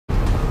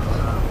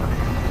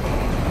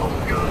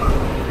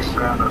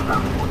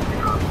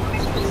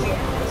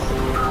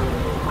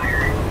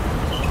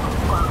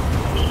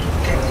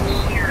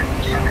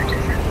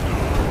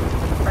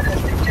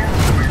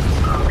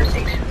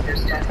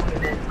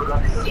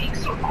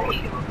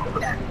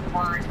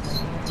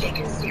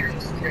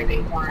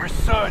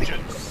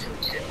Resurgence.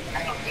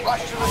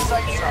 Rush to the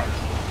safe zone.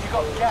 You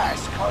got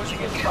gas closing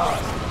in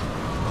fast.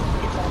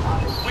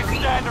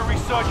 Withstand a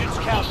resurgence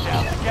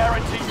countdown to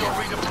guarantee your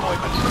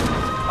redeployment.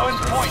 Earn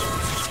points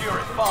to secure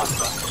it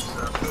faster.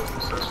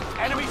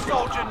 Enemy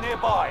soldier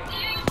nearby.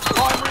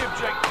 Primary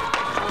objective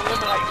is to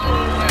eliminate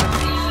all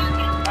enemies.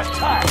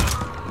 Attack!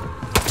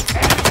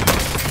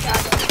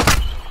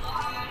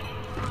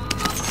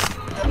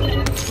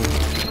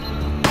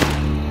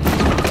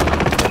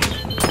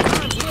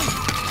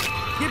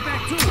 Get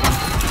back to it!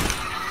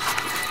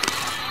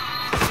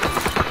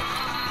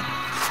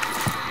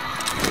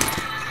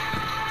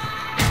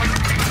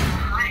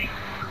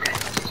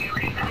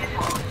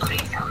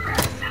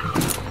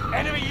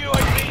 Enemy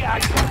UAV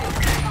active.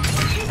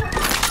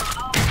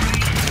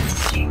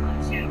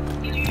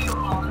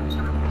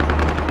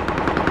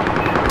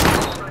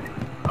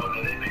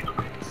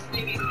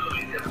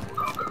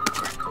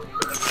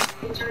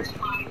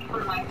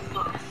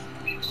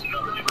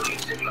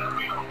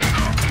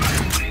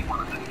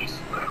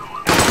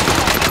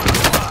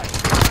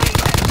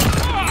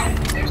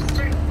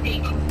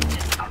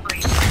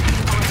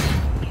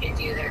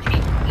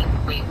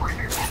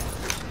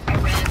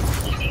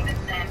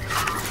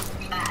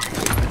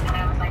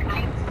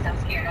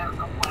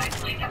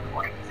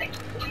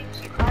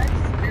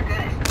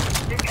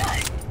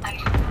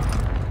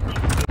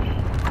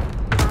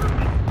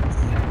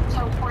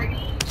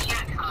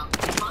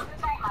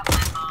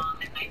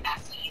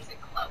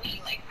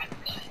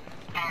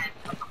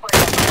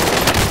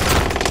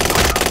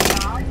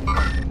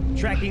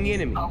 Tracking the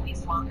enemy.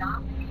 Always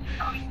welcome,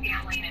 always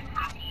family and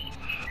happy,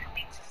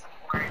 willing to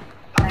support.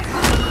 But I have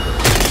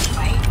to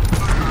fight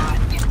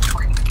for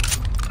important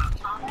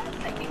Thomas.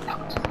 I think that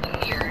would just be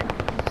weird.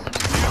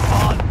 You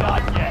are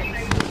not yet.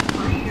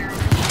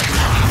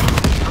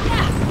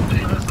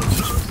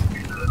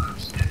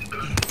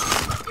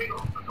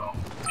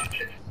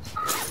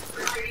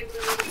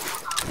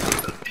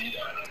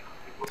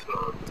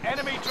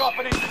 Enemy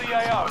dropping into the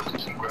AO.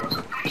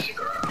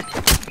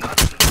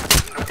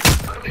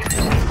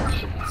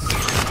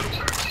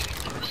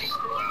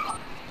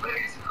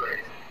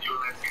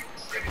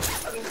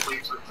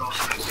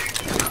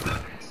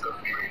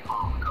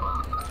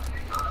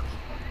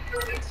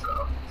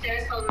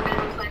 There's a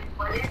little like,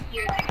 what if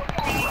you're like,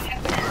 okay,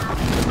 I'm gonna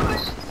ask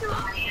questions to the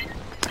audience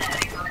that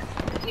I know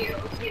you.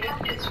 You know,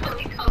 it's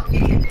really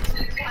complicated. It's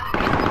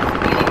exactly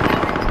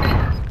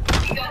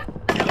you got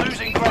You're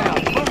losing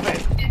ground. Move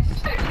it. it's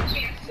such a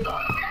chance to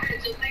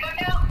just like, oh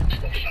no.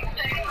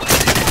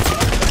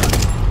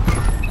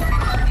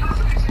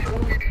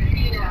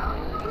 You know,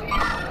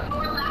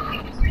 we're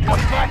laughing. You're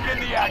back in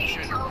the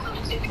action.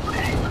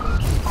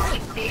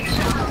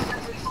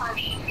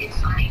 It's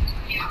funny.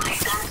 You know, like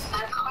that's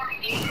hard.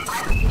 I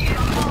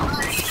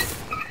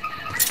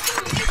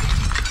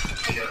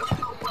don't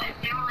do what?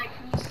 They were like,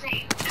 can you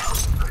sing? No.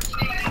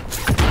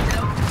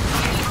 No.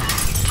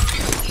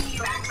 Can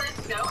you access?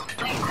 No.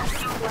 Like, I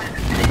don't know what I'm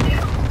gonna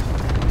do.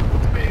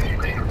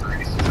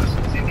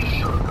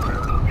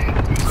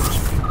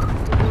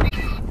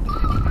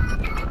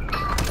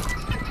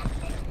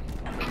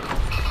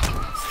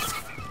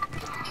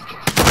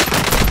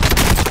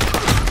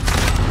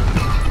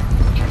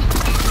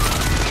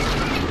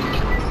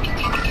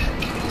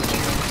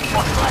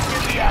 Back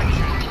in the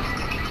action.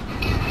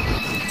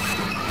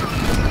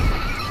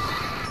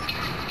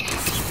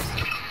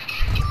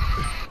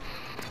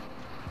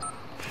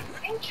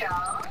 Hey,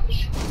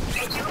 Josh.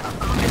 I do have a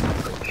phone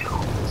with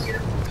you.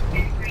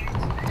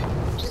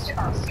 Just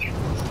about you.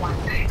 One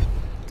thing.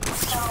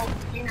 So,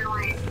 you know,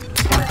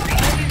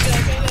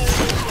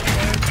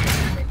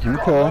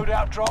 Okay.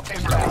 Loadout drop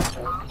inbound.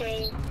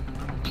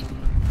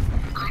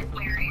 I'm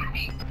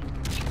wearing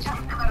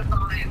talking about a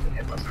bonnet.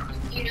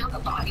 You know the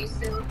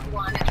bodysuit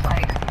one? It's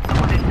like the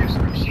one that there's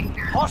pushing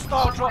there.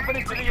 Hostile dropping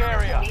into the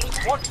area.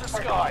 Watch the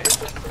skies.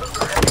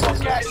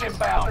 Got gas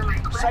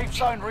inbound. Safe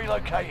zone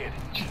relocated.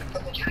 Just a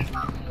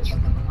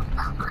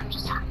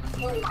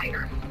little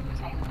lighter.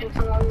 And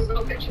for all these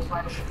little bitches,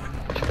 what is it?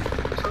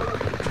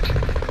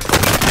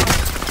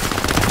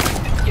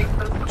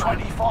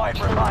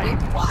 25 remain.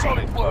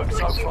 Solid work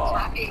so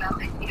far. You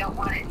don't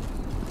want it.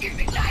 Your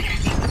vagina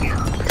needs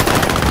down.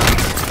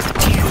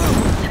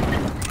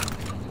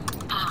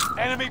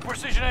 Enemy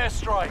precision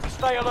airstrike.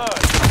 Stay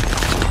alert.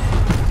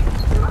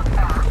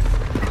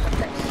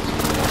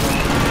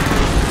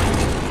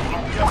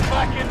 You're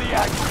back in the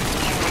action.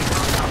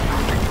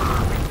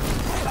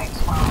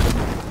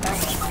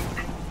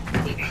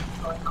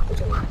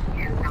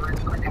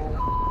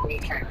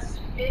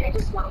 I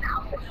just want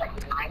outfits like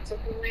I took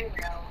in my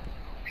room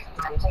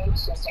Monday,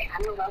 Tuesday.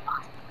 I'm a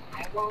robot.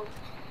 I won't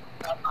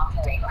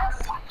operate as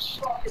such.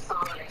 It's all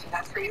I'm gonna do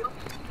that for you.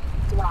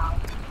 Well,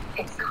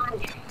 it's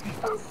Kanye.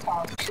 Those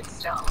songs should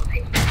still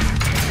like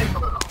a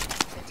little.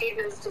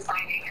 Steven's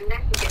designing, and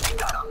then he gets a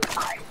gun on the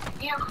side.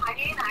 You know,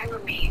 Kanye and I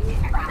remain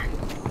friends.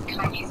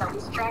 Kanye's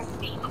always dressed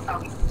me, he's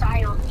always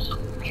styled me.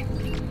 In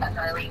the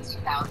early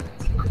 2000s,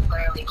 he would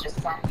literally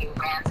just send me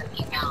random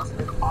emails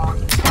with all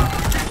details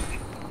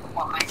of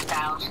what my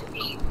style should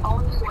be.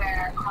 Only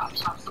wear crop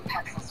tops and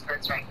pencil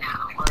skirts right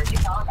now. Or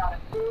it's all about a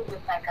food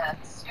with like a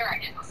skirt,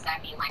 and he'll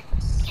send me like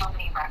so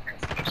many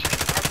reference pictures.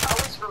 That's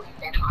always really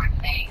been our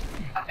thing.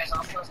 But there's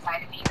also a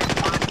side of me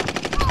that wants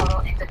total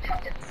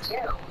independence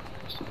too.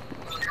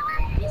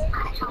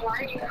 How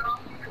are you?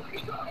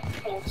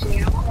 Thank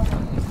you.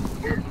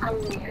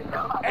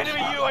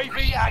 Enemy UAV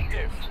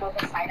active.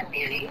 With a side of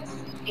mayonnaise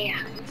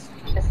and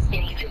the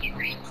skinny onion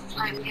rings.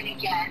 I'm gonna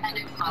get an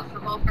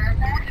impossible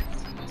burger and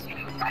some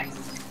potato fries.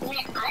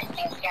 I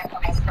think get the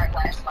iceberg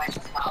lettuce slice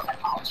as well, but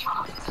all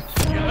chopped.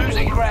 You're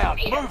losing ground.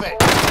 Move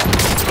it.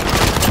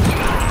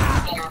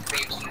 And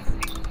ranch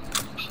dressing.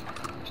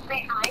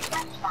 Wait, I get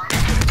that chopped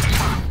as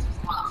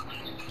well.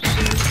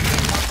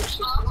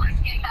 I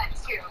get that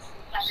too.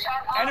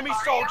 Enemy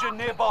soldier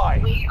nearby.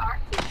 We are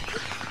easy.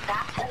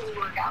 That's how we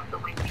work out the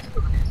way we do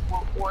it.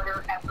 We'll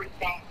order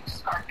everything,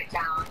 scarf it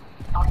down.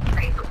 I'll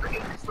pray for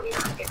forgiveness later.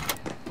 It's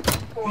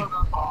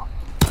horrible.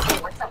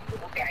 What's up,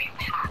 blueberry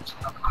patch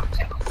of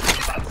cocktails?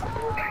 That's a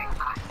blueberry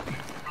patch.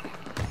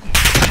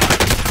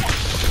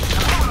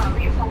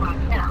 Hold on,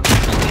 now.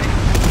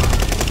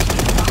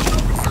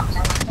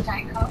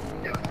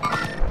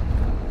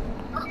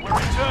 We're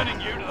returning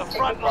you to the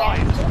front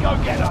lines. Go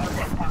get them.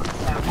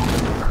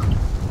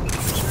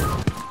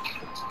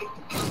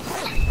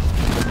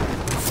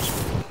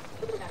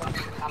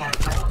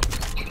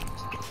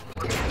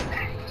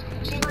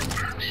 He was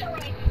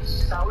actually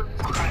so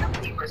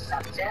incredibly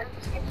receptive,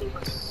 and he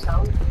was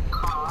so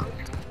calm.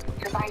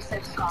 Because I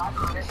said, Scott,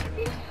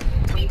 honestly,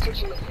 we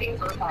did you a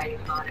favor by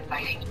not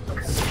inviting you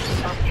because it was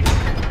so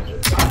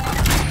instantly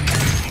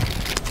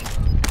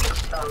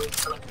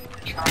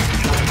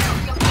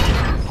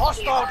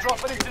Hostile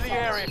dropping into the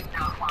area.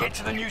 Get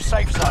to the new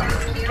safe zone.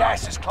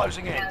 Gas is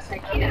closing in.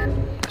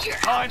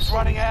 Time's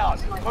running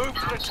out. Move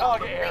to the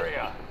target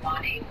area.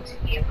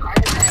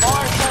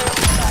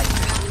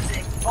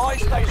 Fire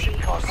station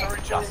costs are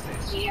adjusted.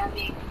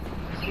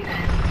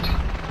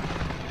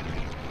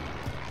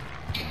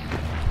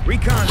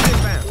 Recon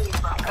inbound.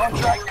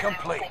 Contract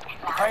complete.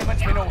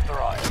 Payment's been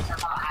authorized.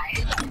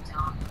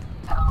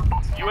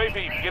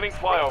 UAV beginning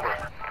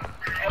flyover.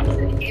 I was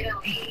in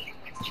Italy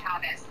with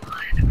Travis on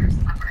our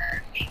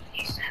summer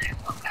vacation. I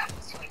woke up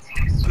to a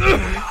text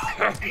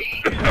from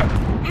saying,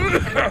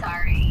 I'm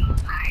sorry,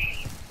 I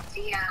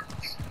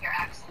DM'd your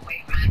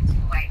ex-boyfriend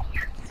who I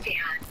can't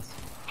stand.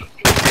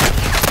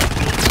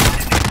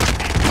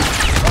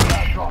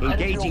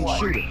 Engaging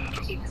shooter.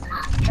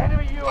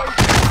 Enemy UAV.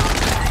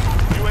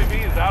 UAV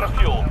is out of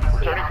fuel.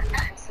 Returning.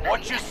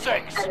 Watch your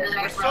six.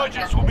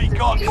 Resurgence will be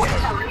gone soon.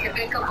 You're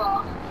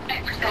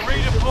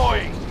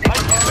redeploying.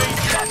 Make your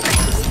means happen.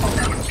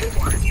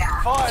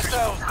 Fire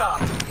sales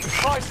done.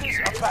 Prices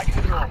are back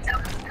to normal.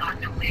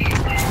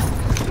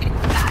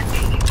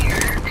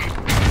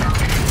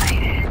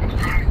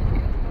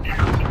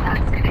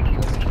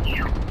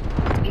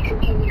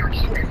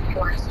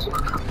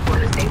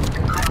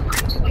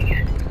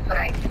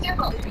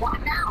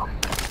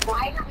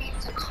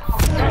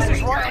 Gas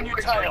is right on your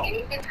tail.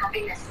 Anything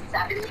having a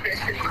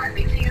 7-person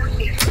barbecue,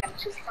 because I'm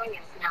just saying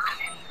it's not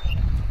anything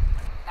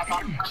that I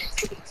want it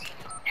to be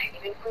taken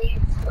negatively.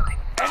 So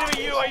Enemy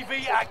UAV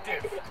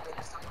active.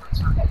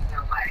 No,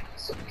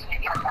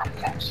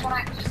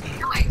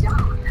 I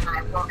don't, and I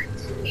will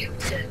continue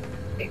to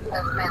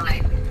live my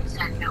life and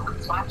pretend no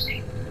one's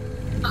watching.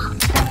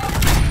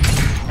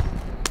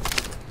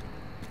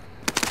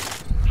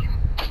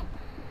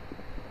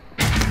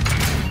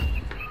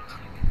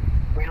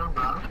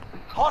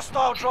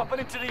 Hostile dropping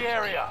into the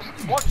area.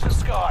 Watch the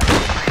sky.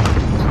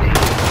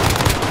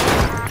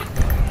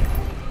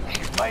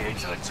 You've made it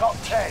to the top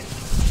 10.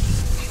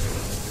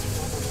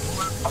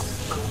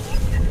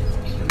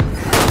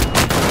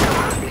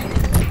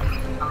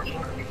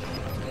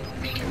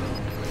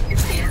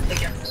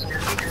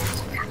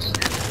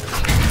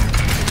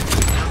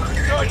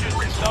 Surgeons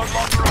is no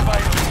longer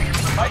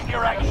available. Make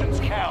your actions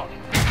count.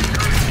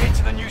 Get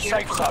to the new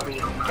safe zone.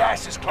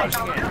 Gas is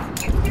closing in.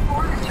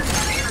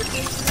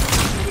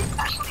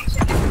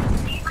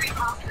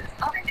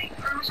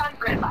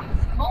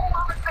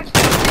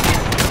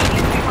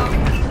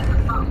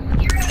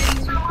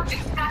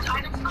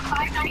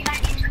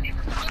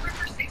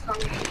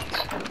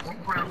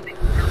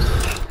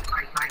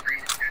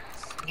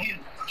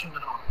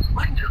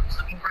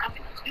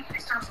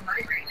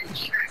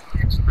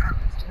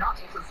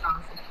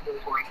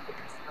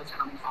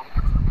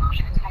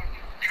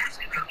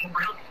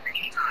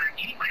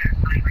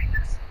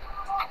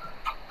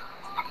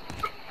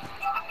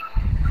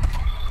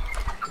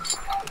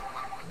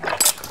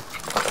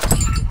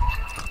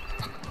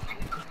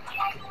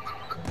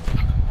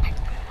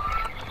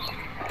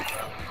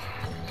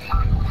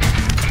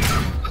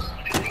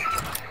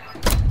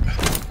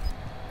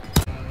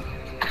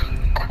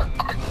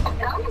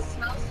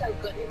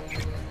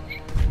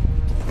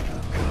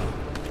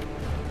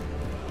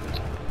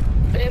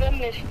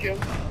 missed you.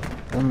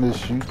 I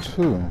miss you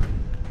too.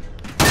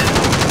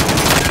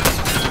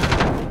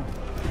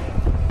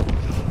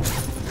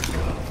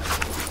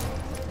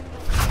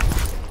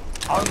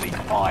 Only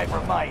 5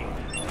 remain.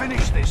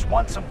 Finish this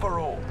once and for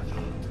all.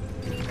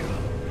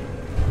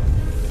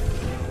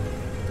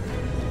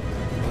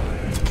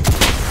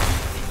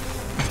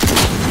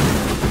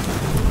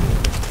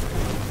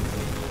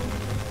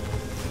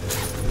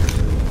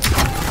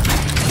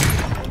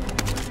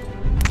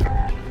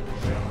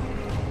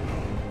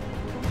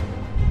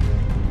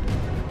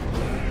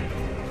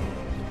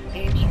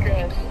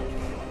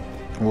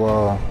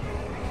 Wow.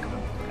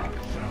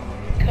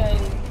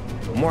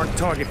 Mark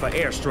target for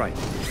airstrike.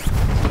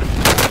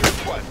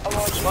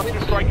 Cluster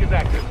strike is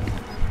active.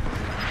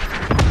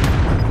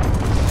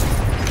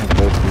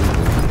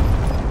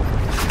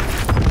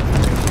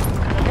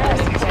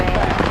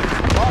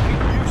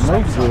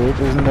 No good,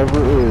 it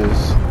never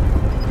is.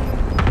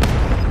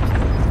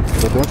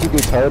 But don't you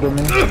get tired of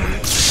me?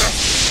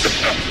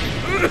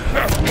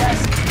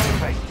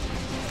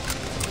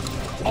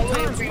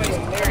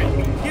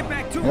 Get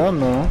back to Yeah, I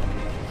know.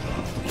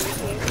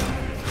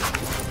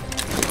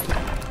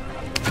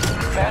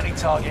 Bounty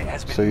target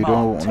has been So you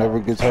don't marked. never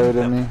get tired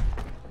of me?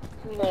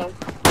 No.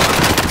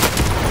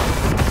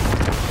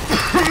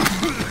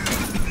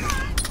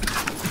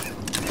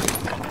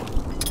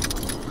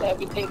 I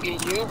be thinking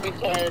you be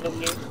tired of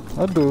me.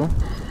 I do.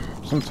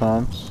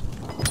 Sometimes.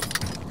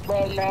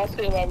 But now I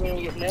feel like we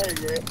don't get married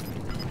yet.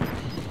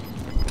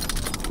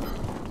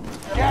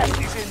 Gas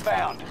is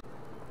inbound.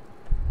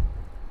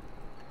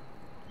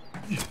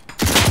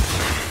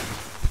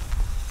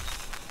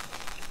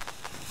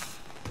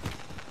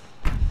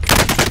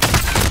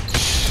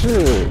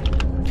 Shit.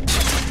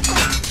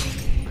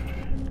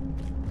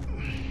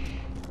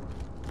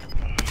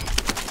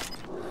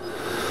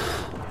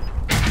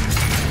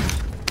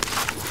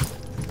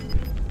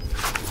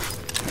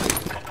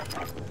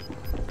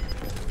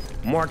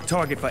 Mark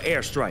target for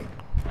airstrike.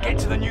 Get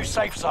to the new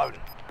safe zone.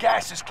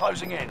 Gas is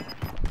closing in.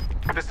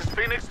 This is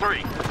Phoenix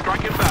 3.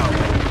 Strike inbound.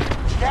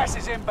 Gas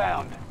is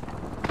inbound.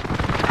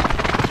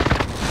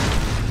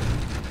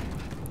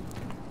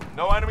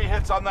 No enemy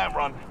hits on that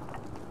run.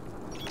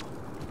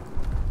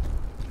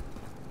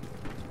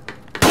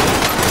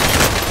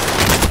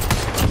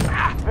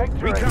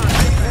 Victory. Recon.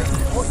 This is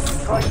what you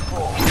trained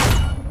for.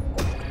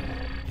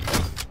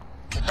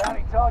 The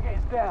bounty target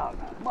is down.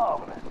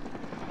 Marvelous.